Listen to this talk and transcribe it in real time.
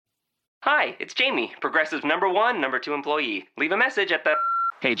Hi, it's Jamie, Progressive's #1, #2 employee. Leave a message at the...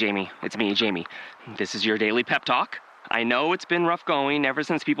 Hey, Jamie, it's me, Jamie. This is your daily pep talk. I know it's been rough going ever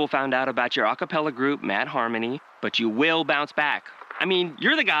since people found out about your a cappella group, Mad Harmony, but you will bounce back. I mean,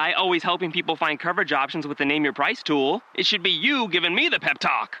 you're the guy always helping people find coverage options with the Name Your Price tool. It should be you giving me the pep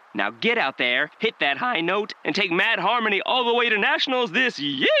talk. Now get out there, hit that high note, and take Mad Harmony all the way to nationals this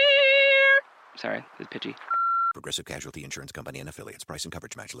year! Sorry, it's pitchy. Progressive Casualty Insurance Company and Affiliates. Price and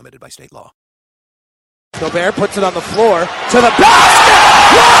coverage match limited by state law. Gobert puts it on the floor to the basket.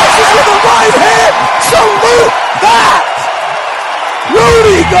 Rises with the right hand. Salute that!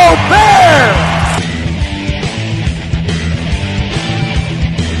 Rudy Gobert.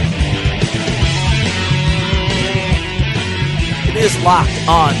 It is Locked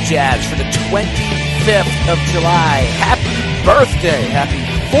On Jazz for the 25th of July. Happy birthday. Happy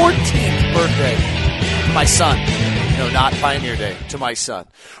 14th birthday. My son. No, not Pioneer Day. To my son.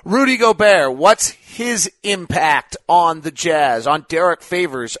 Rudy Gobert, what's his impact on the Jazz, on Derek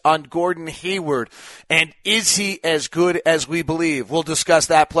Favors, on Gordon Hayward, and is he as good as we believe? We'll discuss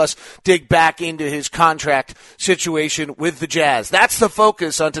that, plus dig back into his contract situation with the Jazz. That's the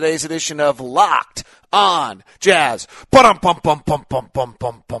focus on today's edition of Locked On Jazz. Pow.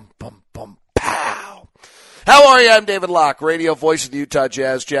 How are you? I'm David Locke, radio voice of the Utah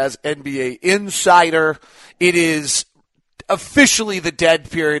Jazz, Jazz NBA insider. It is officially the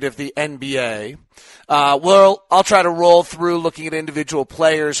dead period of the NBA. I'll try to roll through looking at individual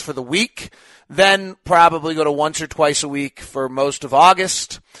players for the week, then probably go to once or twice a week for most of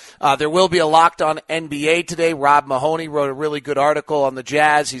August. There will be a Locked On NBA today. Rob Mahoney wrote a really good article on the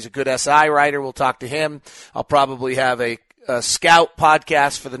Jazz. He's a good SI writer. We'll talk to him. I'll probably have a Scout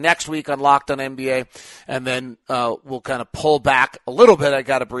podcast for the next week on Locked On NBA, and then we'll kind of pull back a little bit. I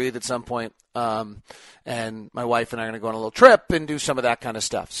got to breathe at some point, and my wife and I are going to go on a little trip and do some of that kind of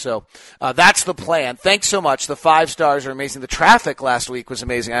stuff. So that's the plan. Thanks so much. The 5 stars are amazing. The traffic last week was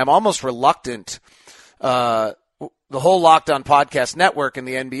amazing. I'm almost reluctant. The whole Locked On Podcast Network in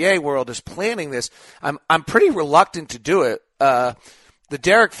the NBA world is planning this. I'm pretty reluctant to do it. The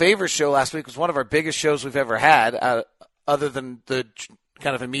Derek Favors show last week was one of our biggest shows we've ever had, other than the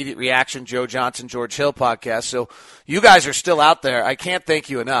kind of immediate reaction Joe Johnson, George Hill podcast. So you guys are still out there. I can't thank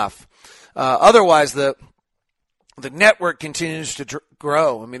you enough. Otherwise, the network continues to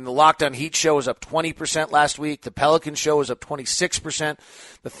grow. I mean, the Locked On Heat show was up 20% last week. The Pelicans show was up 26%.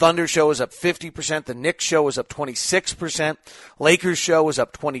 The Thunder show was up 50%. The Knicks show was up 26%. Lakers show was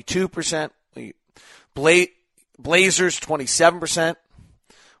up 22%. Blazers, 27%.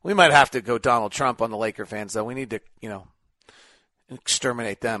 We might have to go Donald Trump on the Laker fans, though. We need to,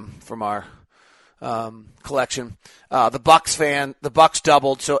 exterminate them from our collection. The Bucks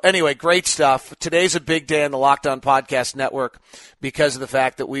doubled. So anyway, great stuff. Today's a big day on the Locked On Podcast Network because of the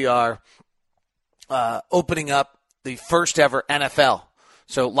fact that we are opening up the first ever NFL.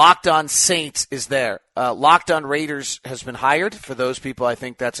 So Locked On Saints is there. Locked On Raiders has been hired. For those people, I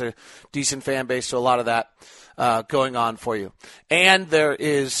think that's a decent fan base. So a lot of that going on for you. And there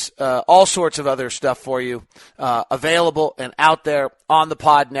is all sorts of other stuff for you available and out there on the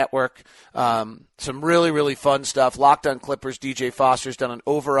Pod Network. Some really, really fun stuff. Locked On Clippers, DJ Foster's done an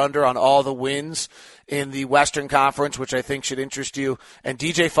over-under on all the wins in the Western Conference, which I think should interest you. And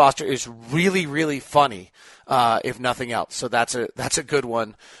DJ Foster is really, really funny, if nothing else. So that's a good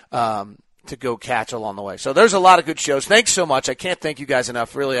one to go catch along the way. So there's a lot of good shows. Thanks so much. I can't thank you guys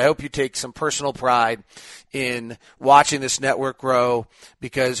enough, really. I hope you take some personal pride in watching this network grow,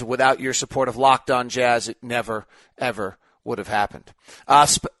 because without your support of Locked On Jazz, it never, ever would have happened.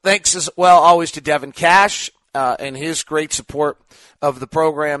 Thanks as well always to Devin Cash and his great support of the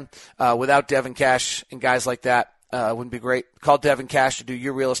program. Without Devin Cash and guys like that, wouldn't be great. Call Devin Cash to do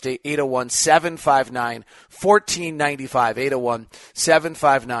your real estate, 801-759-1495,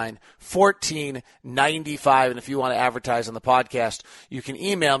 801-759-1495. And if you want to advertise on the podcast, you can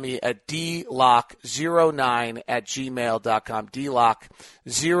email me at dlock09@gmail.com,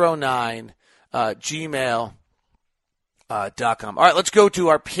 dlock09 gmail.com. All right, let's go to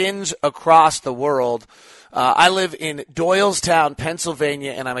our pins across the world. I live in Doylestown,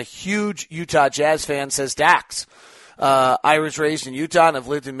 Pennsylvania, and I'm a huge Utah Jazz fan, says Dax. I was raised in Utah and have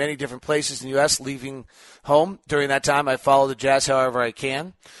lived in many different places in the U.S., leaving home. During that time, I follow the Jazz however I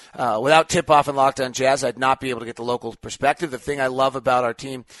can. Without tip-off and Locked On Jazz, I'd not be able to get the local perspective. The thing I love about our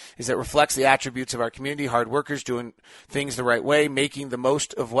team is that it reflects the attributes of our community, hard workers doing things the right way, making the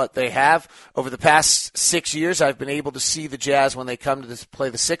most of what they have. Over the past 6 years, I've been able to see the Jazz when they come to play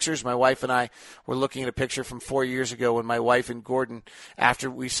the Sixers. My wife and I were looking at a picture from 4 years ago when my wife and Gordon,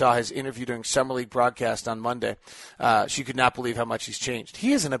 after we saw his interview during Summer League broadcast on Monday, She could not believe how much he's changed.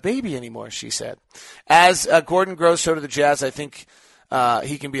 He isn't a baby anymore, she said. As Gordon grows, so do the Jazz. I think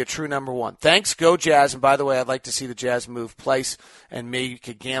he can be a true number one. Thanks, go Jazz. And by the way, I'd like to see the Jazz move Pleiss and make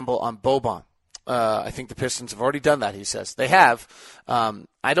a gamble on Boban. I think the Pistons have already done that, he says. They have.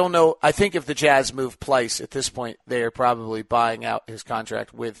 I don't know. I think if the Jazz move Pleiss at this point, they are probably buying out his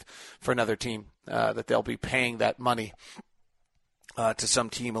contract for another team, that they'll be paying that money to some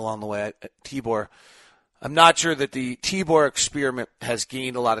team along the way. Tibor, I'm not sure that the Tibor experiment has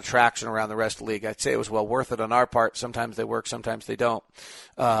gained a lot of traction around the rest of the league. I'd say it was well worth it on our part. Sometimes they work, sometimes they don't.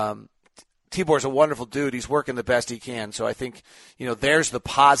 Tibor's a wonderful dude. He's working the best he can. So I think, there's the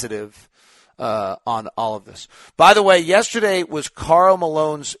positive on all of this. By the way, yesterday was Karl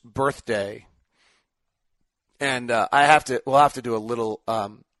Malone's birthday, and we'll have to do a little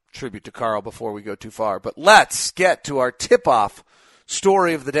tribute to Karl before we go too far. But let's get to our tip-off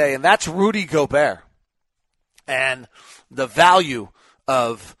story of the day, and that's Rudy Gobert and the value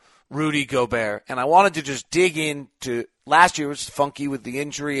of Rudy Gobert. And I wanted to just dig into last year was funky with the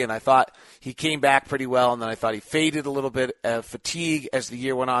injury, and I thought he came back pretty well, and then I thought he faded a little bit of fatigue as the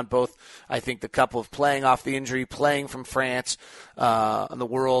year went on. Both, I think, the couple of playing off the injury, playing from France on the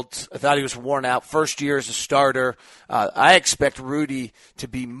World. I thought he was worn out. First year as a starter. I expect Rudy to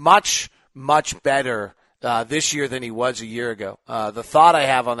be much, much better this year than he was a year ago. The thought I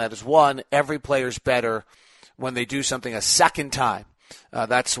have on that is, one, every player's better when they do something a second time.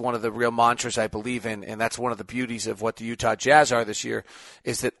 That's one of the real mantras I believe in, and that's one of the beauties of what the Utah Jazz are this year,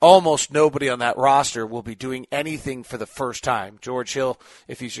 is that almost nobody on that roster will be doing anything for the first time. George Hill,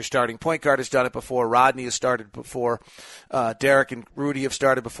 if he's your starting point guard, has done it before. Rodney has started before. Derek and Rudy have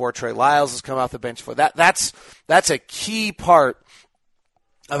started before. Trey Lyles has come off the bench for that. That's a key part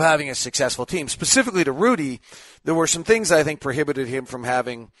of having a successful team. Specifically to Rudy, there were some things that I think prohibited him from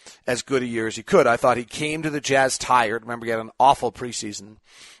having as good a year as he could. I thought he came to the Jazz tired. Remember, he had an awful preseason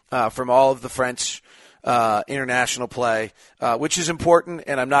from all of the French international play, which is important,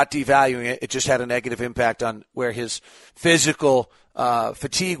 and I'm not devaluing it. It just had a negative impact on where his physical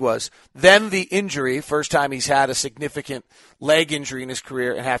fatigue was. Then the injury, first time he's had a significant leg injury in his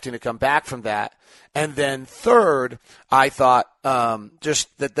career and having to come back from that. And then third, I thought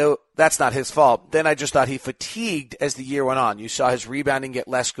just that though that's not his fault. Then I just thought he fatigued as the year went on. You saw his rebounding get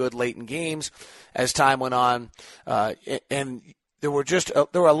less good late in games as time went on, and there were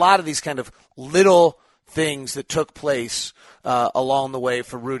a lot of these kind of little things that took place along the way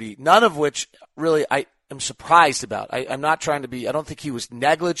for Rudy. None of which really I'm surprised about. I'm not trying to be. I don't think he was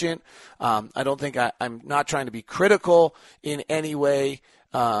negligent. I don't think I'm not trying to be critical in any way.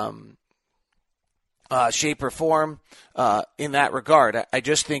 Shape or form in that regard. I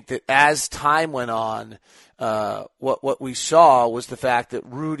just think that as time went on, what we saw was the fact that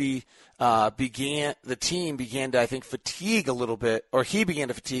Rudy the team began to, I think, fatigue a little bit, or he began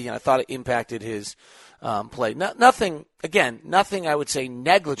to fatigue, and I thought it impacted his play. Nothing I would say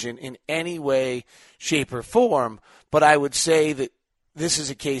negligent in any way, shape, or form, but I would say that this is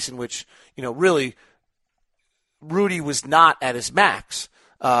a case in which, really Rudy was not at his max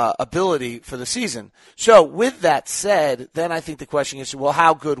ability for the season. So with that said, then I think the question is, well,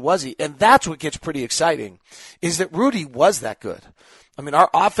 how good was he? And that's what gets pretty exciting, is that Rudy was that good. I mean,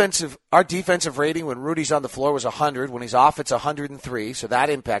 our defensive rating when Rudy's on the floor was 100. When he's off, it's 103. So that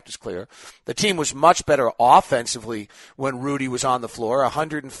impact is clear. The team was much better offensively when Rudy was on the floor,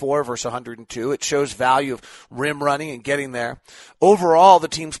 104 versus 102. It shows value of rim running and getting there. Overall, the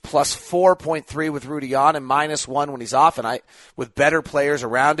team's plus 4.3 with Rudy on and -1 when he's off, and with better players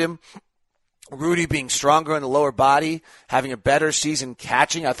around him. Rudy being stronger in the lower body, having a better season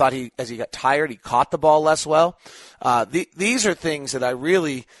catching. I thought as he got tired, he caught the ball less well. These are things that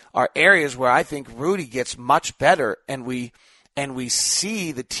are areas where I think Rudy gets much better, and we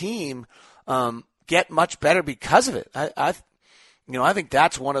see the team get much better because of it. I think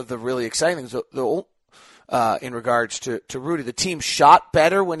that's one of the really exciting things. In regards to Rudy, the team shot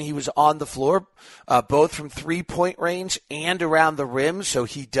better when he was on the floor, both from 3-point range and around the rim. So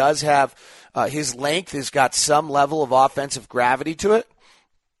he does have his length has got some level of offensive gravity to it,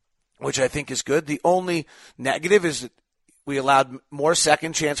 which I think is good. The only negative is that we allowed more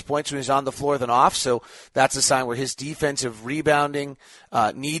second chance points when he's on the floor than off. So that's a sign where his defensive rebounding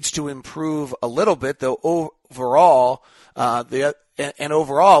needs to improve a little bit, though overall, when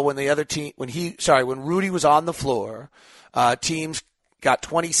Rudy was on the floor, teams got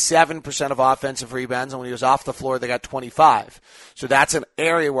 27% of offensive rebounds, and when he was off the floor, they got 25. So that's an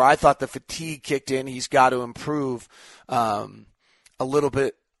area where I thought the fatigue kicked in. He's got to improve a little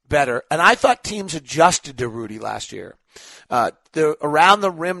bit better. And I thought teams adjusted to Rudy last year. The around the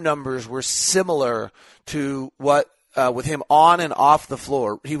rim numbers were similar to what with him on and off the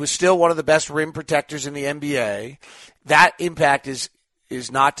floor. He was still one of the best rim protectors in the NBA. That impact is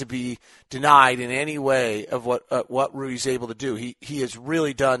not to be denied in any way of what Rudy's able to do. He has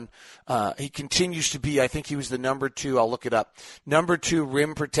really done. He continues to be. I think he was the number 2. I'll look it up. Number 2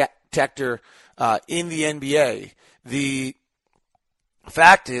 rim protector in the NBA. The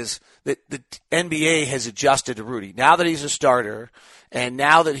fact is that the NBA has adjusted to Rudy now that he's a starter, and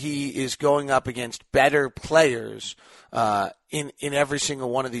now that he is going up against better players in every single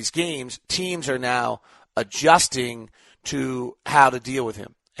one of these games. Teams are now adjusting to how to deal with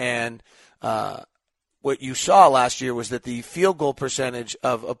him. And what you saw last year was that the field goal percentage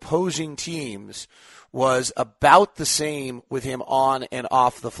of opposing teams was about the same with him on and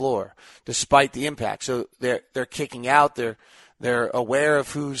off the floor, despite the impact. So they're kicking out. They're aware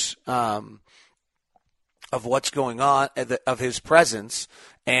of who's of what's going on, of his presence,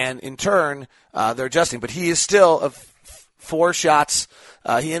 and in turn they're adjusting. But he is still of 4 shots.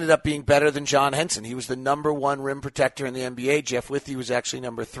 He ended up being better than John Henson. He was the number 1 rim protector in the NBA. Jeff Withey was actually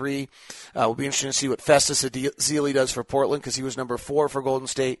number 3. We'll be interested to see what Festus Ezeli does for Portland because he was number 4 for Golden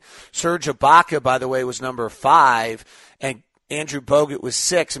State. Serge Ibaka, by the way, was number 5, and Andrew Bogut was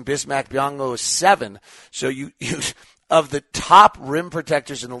 6, and Bismack Biyombo was 7. So you of the top rim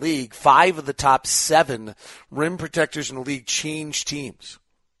protectors in the league, 5 of the top 7 rim protectors in the league changed teams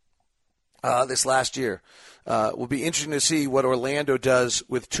this last year. Will be interesting to see what Orlando does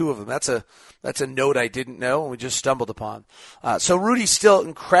with 2 of them. That's a note I didn't know and we just stumbled upon. So Rudy's still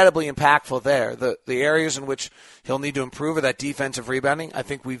incredibly impactful there. The areas in which he'll need to improve are that defensive rebounding. I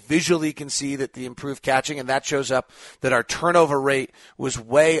think we visually can see that the improved catching, and that shows up that our turnover rate was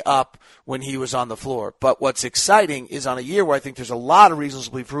way up when he was on the floor. But what's exciting is on a year where I think there's a lot of reasons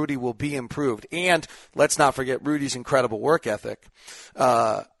to believe Rudy will be improved. And let's not forget Rudy's incredible work ethic.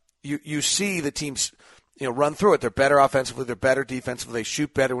 You see the teams run through it. They're better offensively. They're better defensively. They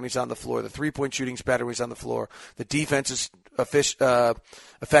shoot better when he's on the floor. The three-point shooting's better when he's on the floor. The defense's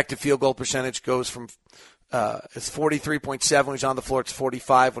effective field goal percentage goes from it's 43.7 when he's on the floor. It's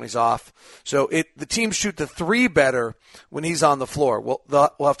 45 when he's off. So the teams shoot the 3 better when he's on the floor.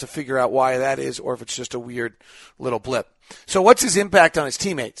 We'll have to figure out why that is, or if it's just a weird little blip. So what's his impact on his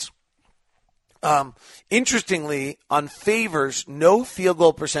teammates? Interestingly, on Favors, no field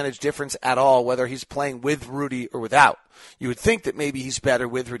goal percentage difference at all, whether he's playing with Rudy or without. You would think that maybe he's better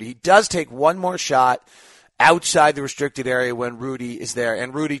with Rudy. He does take one more shot outside the restricted area when Rudy is there,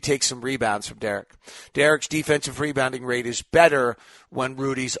 and Rudy takes some rebounds from Derek. Derek's defensive rebounding rate is better when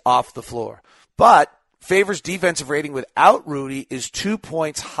Rudy's off the floor. But Favors' defensive rating without Rudy is 2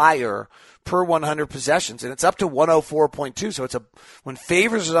 points higher per 100 possessions, and it's up to 104.2. So when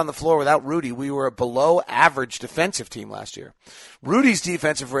Favors is on the floor without Rudy, we were a below average defensive team last year. Rudy's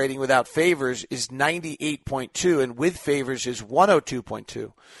defensive rating without Favors is 98.2, and with Favors is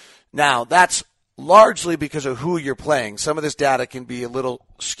 102.2. Now, that's largely because of who you're playing. Some of this data can be a little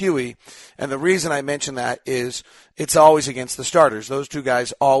skewy, and the reason I mention that is it's always against the starters. Those 2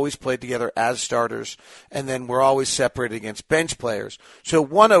 guys always played together as starters, and then we're always separated against bench players. So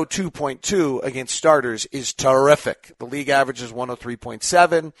 102.2 against starters is terrific. The league average is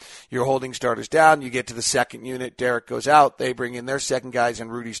 103.7. You're holding starters down. You get to the second unit. Derek goes out. They bring in their second guys,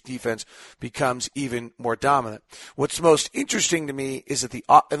 and Rudy's defense becomes even more dominant. What's most interesting to me is that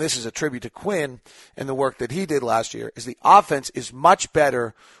and this is a tribute to Quinn and the work that he did last year, is the offense is much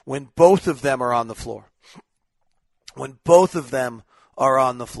better when both of them are on the floor. When both of them are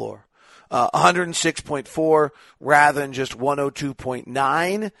on the floor. 106.4 rather than just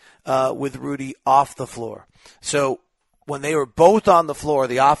 102.9 with Rudy off the floor. So when they were both on the floor,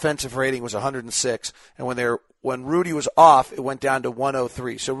 the offensive rating was 106, and when Rudy was off, it went down to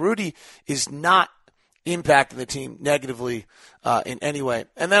 103. So Rudy is not impacting the team negatively in any way.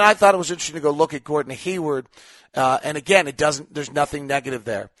 And then I thought it was interesting to go look at Gordon Hayward. And again, there's nothing negative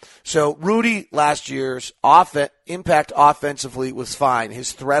there. So Rudy last year's impact offensively was fine.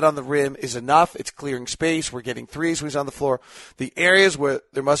 His threat on the rim is enough. It's clearing space. We're getting threes when he's on the floor. The areas where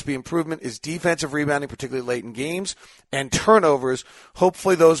there must be improvement is defensive rebounding, particularly late in games, and turnovers.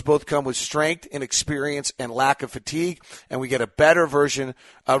 Hopefully those both come with strength and experience and lack of fatigue, and we get a better version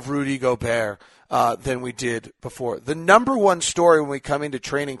of Rudy Gobert than we did before. The number one story when we come into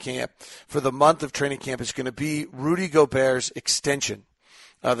training camp for the month of training camp is going to be Rudy Gobert's extension.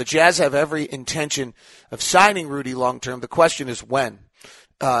 The Jazz have every intention of signing Rudy long-term. The question is when.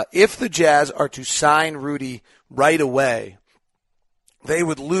 If the Jazz are to sign Rudy right away, they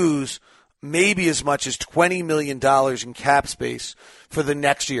would lose maybe as much as $20 million in cap space for the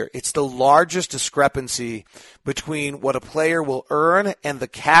next year. It's the largest discrepancy between what a player will earn and the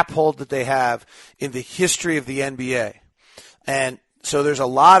cap hold that they have in the history of the NBA. And so there's a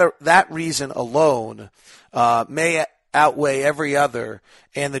lot of that reason alone may outweigh every other,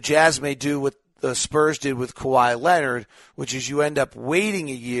 and the Jazz may do what the Spurs did with Kawhi Leonard, which is you end up waiting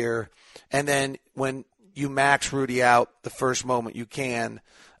a year, and then when you max Rudy out the first moment you can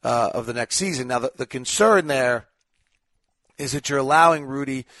of the next season. Now, the concern there is that you're allowing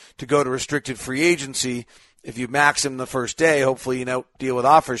Rudy to go to restricted free agency. If you max him the first day, hopefully you don't deal with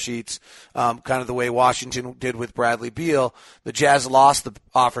offer sheets, kind of the way Washington did with Bradley Beal. The Jazz lost the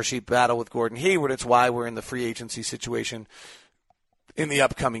offer sheet battle with Gordon Hayward. It's why we're in the free agency situation in the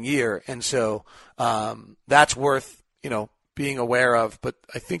upcoming year. And so that's worth, being aware of. But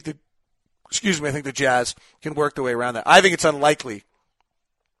I think the Jazz can work their way around that. I think it's unlikely,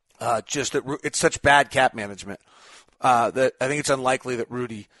 just that it's such bad cap management, that I think it's unlikely that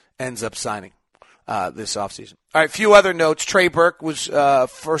Rudy ends up signing this offseason. All right, a few other notes. Trey Burke was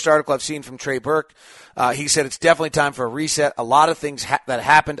first article I've seen from Trey Burke. He said it's definitely time for a reset. A lot of things that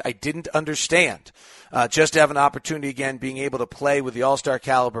happened I didn't understand. Just to have an opportunity again, being able to play with the all-star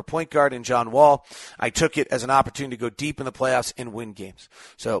caliber point guard in John Wall. I took it as an opportunity to go deep in the playoffs and win games.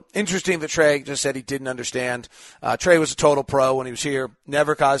 So interesting that Trey just said he didn't understand. Trey was a total pro when he was here.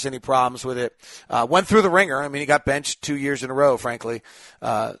 Never caused any problems with it. Went through the ringer. I mean, he got benched 2 years in a row, frankly.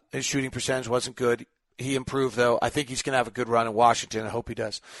 His shooting percentage wasn't good. He improved, though. I think he's going to have a good run in Washington. I hope he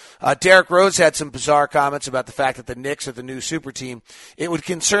does. Derrick Rose had some bizarre comments about the fact that the Knicks are the new super team. It would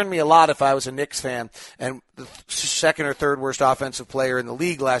concern me a lot if I was a Knicks fan and the second or third worst offensive player in the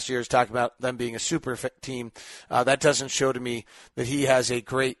league last year is talking about them being a super team. That doesn't show to me that he has a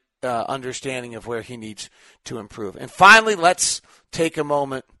great understanding of where he needs to improve. And finally, let's take a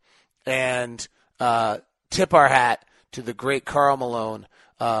moment and tip our hat to the great Karl Malone.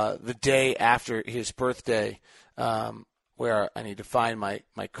 The day after his birthday, where I need to find my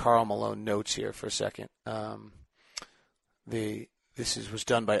Karl Malone notes here for a second. This was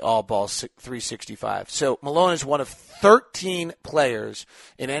done by All Ball 365. So Malone is one of 13 players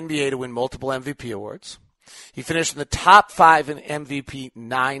in NBA to win multiple MVP awards. He finished in the top 5 in MVP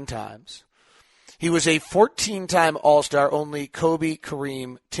 9 times. He was a 14-time All-Star. Only Kobe,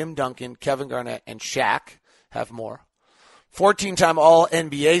 Kareem, Tim Duncan, Kevin Garnett, and Shaq have more. 14-time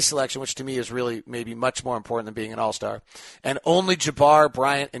All-NBA selection, which to me is really maybe much more important than being an All-Star. And only Jabbar,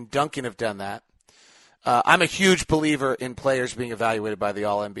 Bryant, and Duncan have done that. I'm a huge believer in players being evaluated by the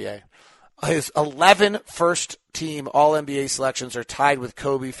All-NBA. His 11 first-team All-NBA selections are tied with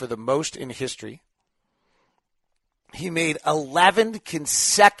Kobe for the most in history. He made 11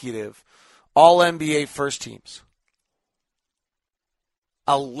 consecutive All-NBA first teams.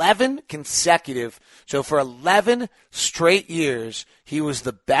 11 consecutive. So for 11 straight years, he was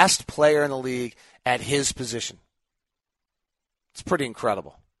the best player in the league at his position. It's pretty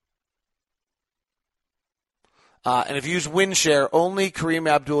incredible. And if you use win share, only Kareem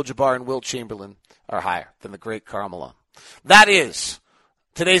Abdul-Jabbar and Wilt Chamberlain are higher than the great Karl Malone. That is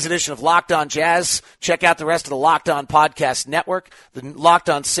today's edition of Locked On Jazz. Check out the rest of the Locked On Podcast Network. The Locked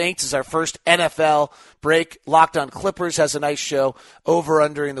On Saints is our first NFL break. Locked On Clippers has a nice show over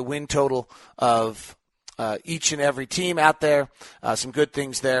under in the win total of each and every team out there. Some good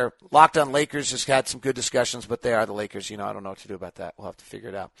things there. Locked On Lakers has had some good discussions, but they are the Lakers. I don't know what to do about that. We'll have to figure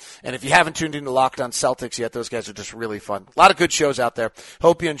it out. And if you haven't tuned into Locked On Celtics yet, those guys are just really fun. A lot of good shows out there.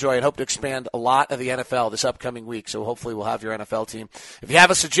 Hope you enjoy it. Hope to expand a lot of the NFL this upcoming week, so hopefully we'll have your NFL team. If you have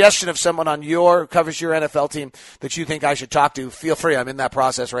a suggestion of someone on who covers your NFL team that you think I should talk to, feel free. I'm in that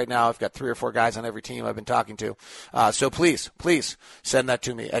process right now. I've got 3 or 4 guys on every team I've been talking to. So please send that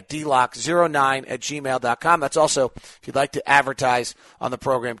to me at dlock09@gmail.com. That's also, if you'd like to advertise on the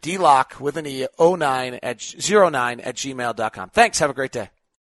program, dlock with an E, 09 at gmail.com. Thanks. Have a great day.